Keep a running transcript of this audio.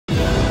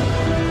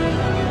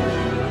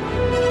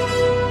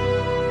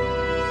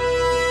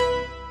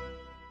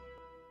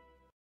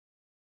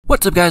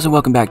What's up guys, and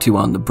welcome back to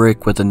On the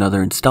Brick with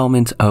another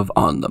installment of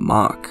On the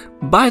Mock.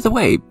 By the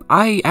way,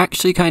 I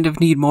actually kind of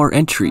need more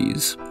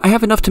entries. I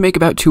have enough to make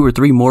about 2 or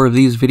 3 more of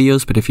these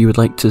videos, but if you would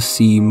like to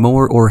see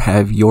more or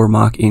have your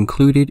mock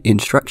included,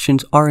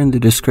 instructions are in the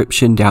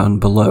description down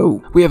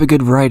below. We have a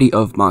good variety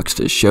of mocks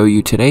to show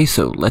you today,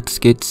 so let's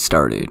get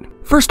started.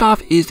 First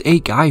off is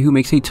a guy who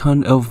makes a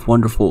ton of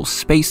wonderful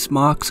space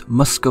mocks,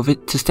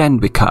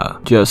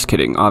 mocs-for-videos. Just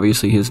kidding,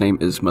 obviously his name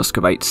is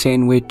Muscovite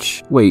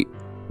Sandwich. Wait,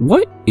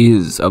 what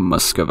is a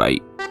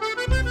Muscovite?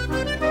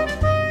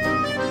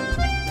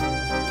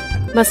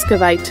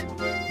 Muscovite.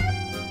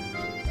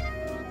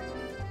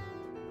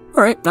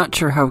 Alright, not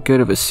sure how good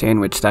of a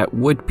sandwich that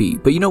would be,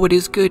 but you know what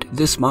is good?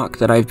 This mock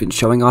that I've been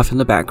showing off in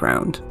the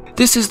background.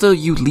 This is the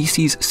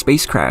Ulysses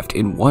spacecraft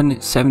in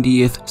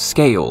 1/70th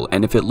scale,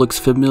 and if it looks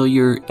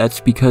familiar,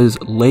 that's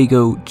because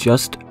LEGO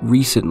just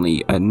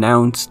recently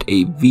announced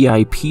a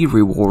VIP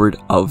reward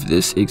of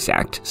this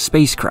exact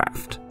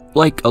spacecraft.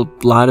 Like a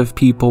lot of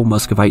people,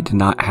 Muscovite did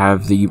not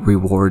have the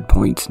reward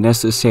points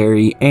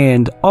necessary,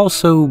 and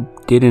also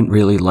didn't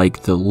really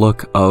like the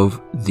look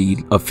of the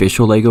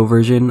official LEGO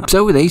version.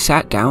 So they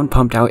sat down,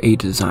 pumped out a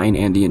design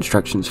and the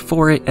instructions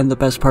for it, and the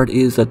best part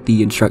is that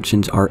the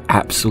instructions are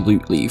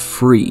absolutely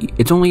free.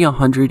 It's only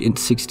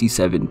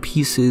 167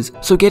 pieces,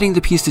 so getting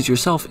the pieces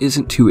yourself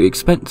isn't too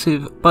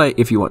expensive, but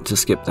if you want to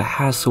skip the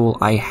hassle,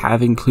 I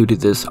have included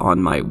this on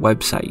my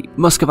website.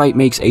 Muscovite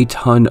makes a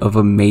ton of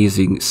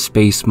amazing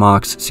space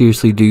mocks.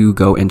 Seriously, do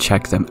go and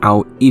check them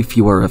out if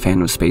you are a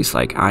fan of space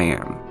like I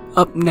am.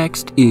 Up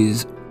next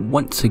is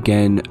once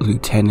again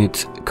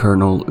Lieutenant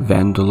Colonel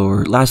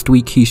Vandalore. Last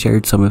week he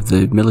shared some of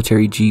the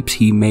military jeeps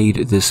he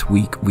made. This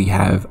week we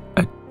have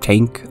a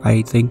tank,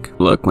 I think.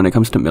 Look, when it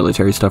comes to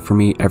military stuff for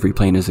me, every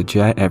plane is a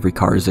jet, every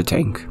car is a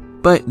tank.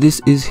 But this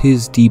is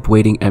his deep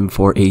wading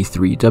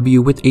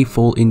M4A3W with a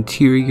full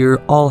interior.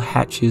 All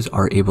hatches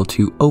are able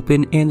to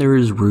open and there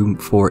is room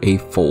for a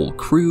full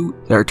crew.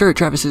 There are turret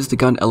traverses, the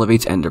gun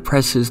elevates and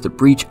depresses, the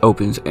breech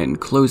opens and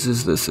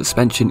closes, the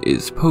suspension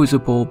is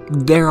posable.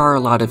 There are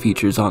a lot of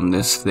features on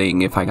this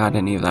thing. If I got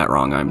any of that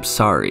wrong, I'm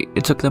sorry.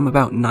 It took them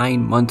about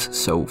 9 months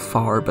so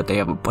far, but they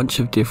have a bunch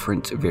of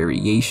different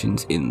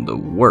variations in the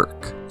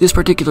work. This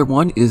particular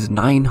one is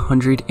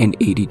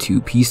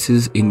 982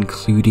 pieces,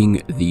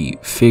 including the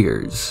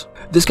figures.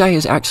 This guy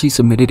has actually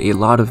submitted a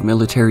lot of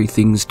military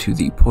things to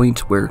the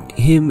point where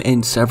him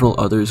and several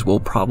others will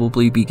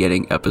probably be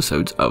getting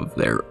episodes of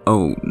their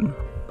own.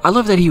 I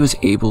love that he was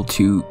able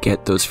to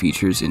get those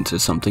features into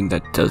something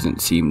that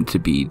doesn't seem to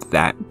be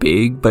that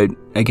big, but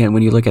again,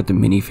 when you look at the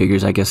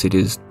minifigures, I guess it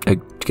is a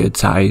good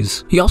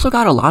size. He also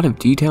got a lot of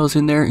details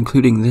in there,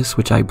 including this,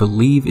 which I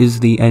believe is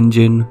the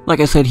engine. Like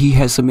I said, he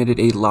has submitted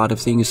a lot of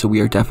things, so we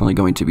are definitely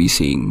going to be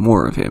seeing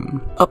more of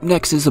him. Up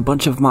next is a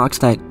bunch of mocks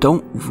that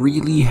don't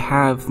really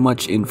have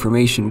much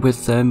information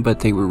with them,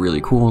 but they were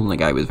really cool, and the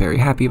guy was very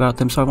happy about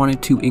them, so I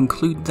wanted to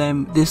include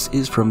them. This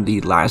is from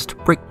the last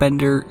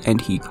Brickbender,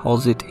 and he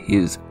calls it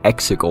his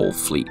Exegol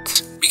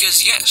fleet.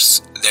 Because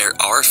yes, there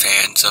are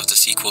fans of the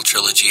sequel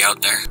trilogy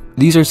out there.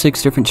 These are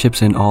 6 different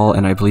ships in all,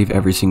 and I believe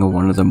every single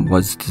one of them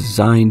was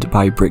designed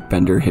by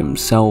Brickbender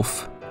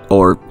himself,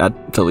 or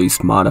at the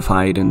least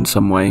modified in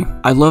some way.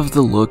 I love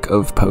the look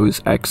of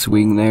Poe's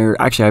X-Wing there.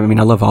 Actually, I mean,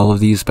 I love all of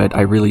these, but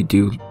I really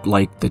do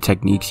like the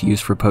techniques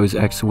used for Poe's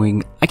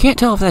X-Wing. I can't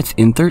tell if that's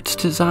Inthert's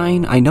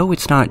design. I know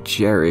it's not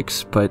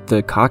Jarek's, but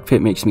the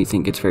cockpit makes me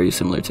think it's very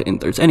similar to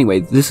Inthert's. Anyway,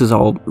 this is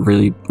all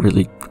really,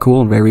 really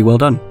cool and very well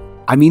done.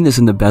 I mean this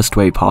in the best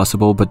way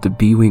possible, but the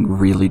B-Wing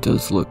really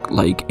does look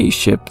like a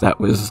ship that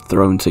was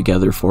thrown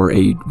together for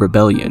a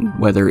rebellion,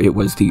 whether it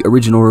was the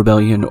original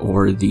rebellion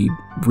or the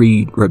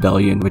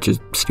re-rebellion, which is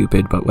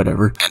stupid, but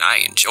whatever. And I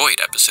enjoyed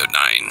episode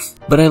 9.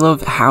 But I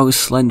love how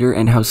slender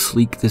and how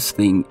sleek this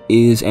thing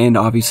is, and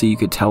obviously you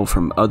could tell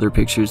from other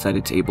pictures that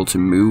it's able to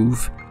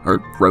move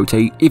or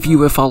rotate. If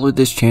you have followed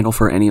this channel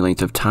for any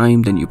length of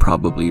time, then you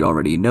probably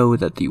already know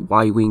that the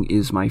Y-Wing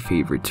is my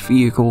favorite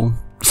vehicle.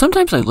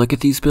 Sometimes I look at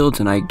these builds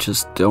and I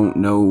just don't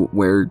know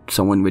where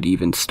someone would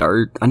even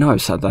start. I know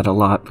I've said that a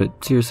lot,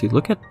 but seriously,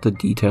 look at the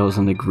details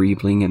and the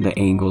greebling and the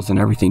angles and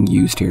everything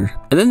used here.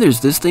 And then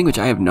there's this thing which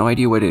I have no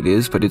idea what it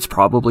is, but it's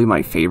probably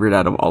my favorite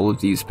out of all of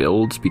these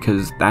builds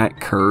because that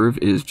curve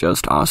is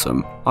just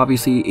awesome.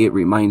 Obviously, it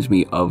reminds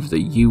me of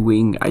the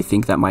U-Wing. I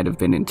think that might have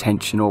been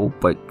intentional,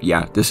 but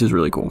yeah, this is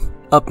really cool.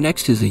 Up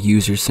next is a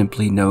user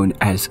simply known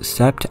as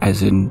Sept,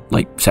 as in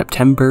like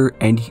September,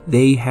 and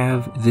they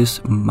have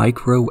this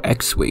micro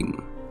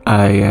X-Wing.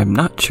 I am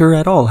not sure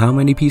at all how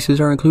many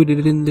pieces are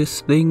included in this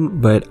thing,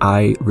 but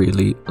I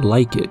really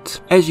like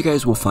it. As you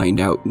guys will find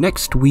out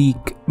next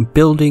week,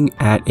 building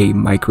at a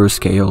micro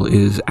scale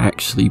is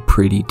actually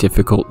pretty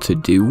difficult to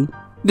do.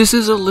 This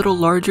is a little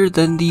larger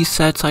than the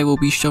sets I will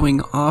be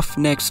showing off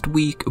next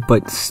week,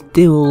 but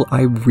still,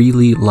 I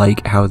really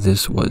like how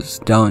this was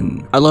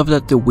done. I love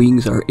that the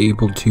wings are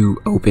able to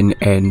open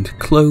and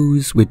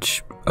close,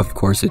 which Of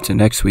course, it's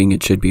an X-Wing,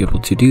 it should be able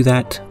to do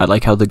that. I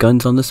like how the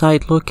guns on the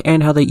side look,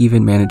 and how they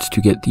even managed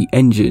to get the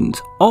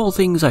engines. All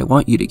things I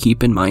want you to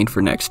keep in mind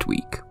for next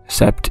week.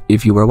 Except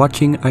if you are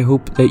watching, I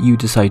hope that you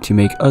decide to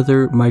make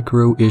other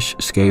micro-ish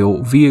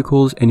scale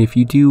vehicles, and if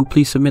you do,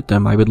 please submit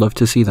them. I would love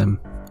to see them.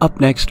 Up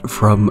next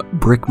from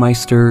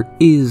Brickmeister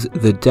is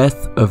The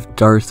Death of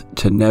Darth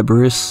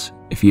Tenebris.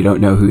 If you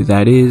don't know who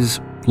that is,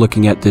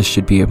 looking at this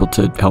should be able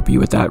to help you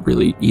with that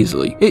really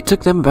easily. It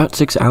took them about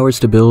 6 hours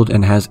to build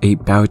and has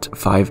about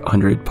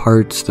 500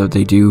 parts, though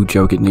they do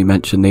jokingly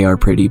mention they are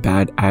pretty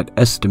bad at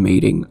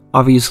estimating.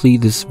 Obviously,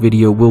 this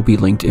video will be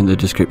linked in the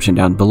description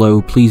down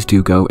below. Please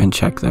do go and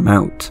check them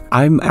out.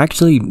 I'm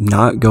actually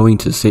not going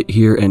to sit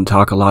here and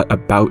talk a lot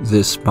about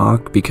this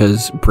mock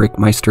because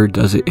Brickmeister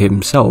does it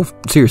himself.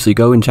 Seriously,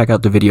 go and check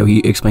out the video. He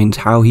explains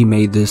how he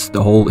made this,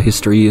 the whole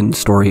history and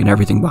story and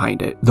everything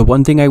behind it. The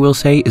one thing I will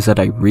say is that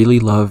I really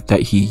love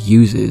that he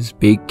uses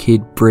Big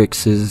Kid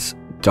Bricks'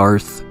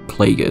 Darth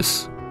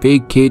Plagueis.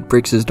 Big Kid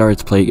Bricks'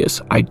 Darth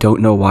Plagueis. I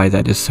don't know why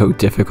that is so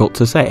difficult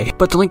to say,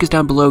 but the link is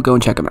down below, go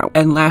and check them out.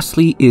 And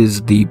lastly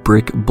is the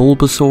Brick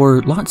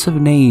Bulbasaur, lots of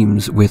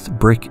names with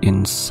Brick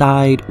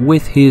inside,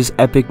 with his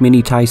epic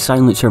mini TIE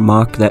silencer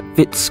mock that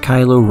fits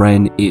Kylo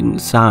Ren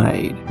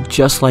inside.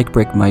 Just like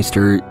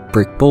Brickmeister,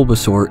 Brick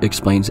Bulbasaur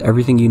explains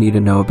everything you need to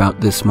know about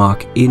this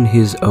mock in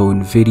his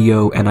own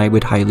video, and I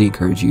would highly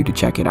encourage you to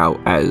check it out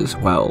as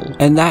well.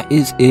 And that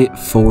is it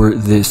for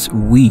this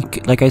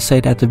week. Like I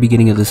said at the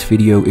beginning of this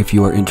video, if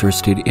you are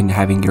interested in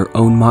having your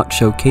own mock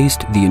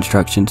showcased, the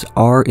instructions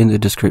are in the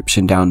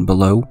description down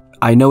below.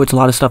 I know it's a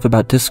lot of stuff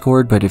about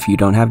Discord, but if you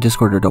don't have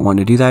Discord or don't want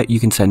to do that,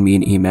 you can send me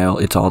an email,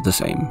 it's all the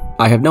same.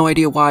 I have no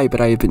idea why, but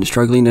I have been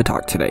struggling to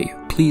talk today.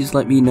 Please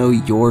let me know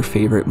your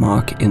favorite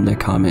mock in the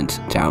comments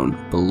down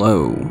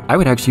below. I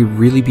would actually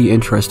really be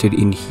interested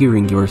in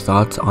hearing your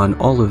thoughts on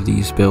all of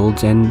these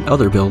builds and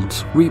other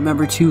builds.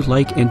 Remember to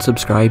like and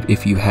subscribe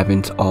if you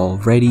haven't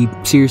already.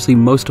 Seriously,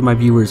 most of my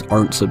viewers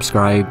aren't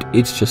subscribed.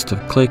 It's just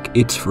a click,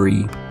 it's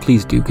free.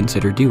 Please do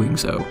consider doing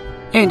so.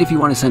 And if you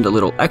want to send a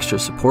little extra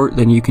support,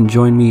 then you can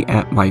join me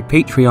at my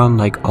Patreon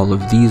like all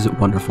of these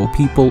wonderful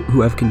people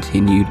who have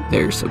continued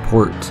their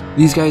support.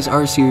 These guys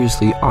are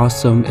seriously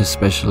awesome,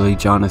 especially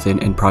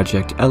Jonathan and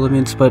Project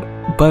Elements, but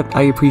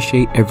I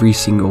appreciate every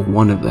single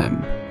one of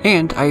them.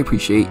 And I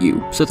appreciate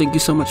you. So thank you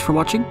so much for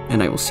watching,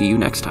 and I will see you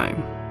next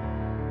time.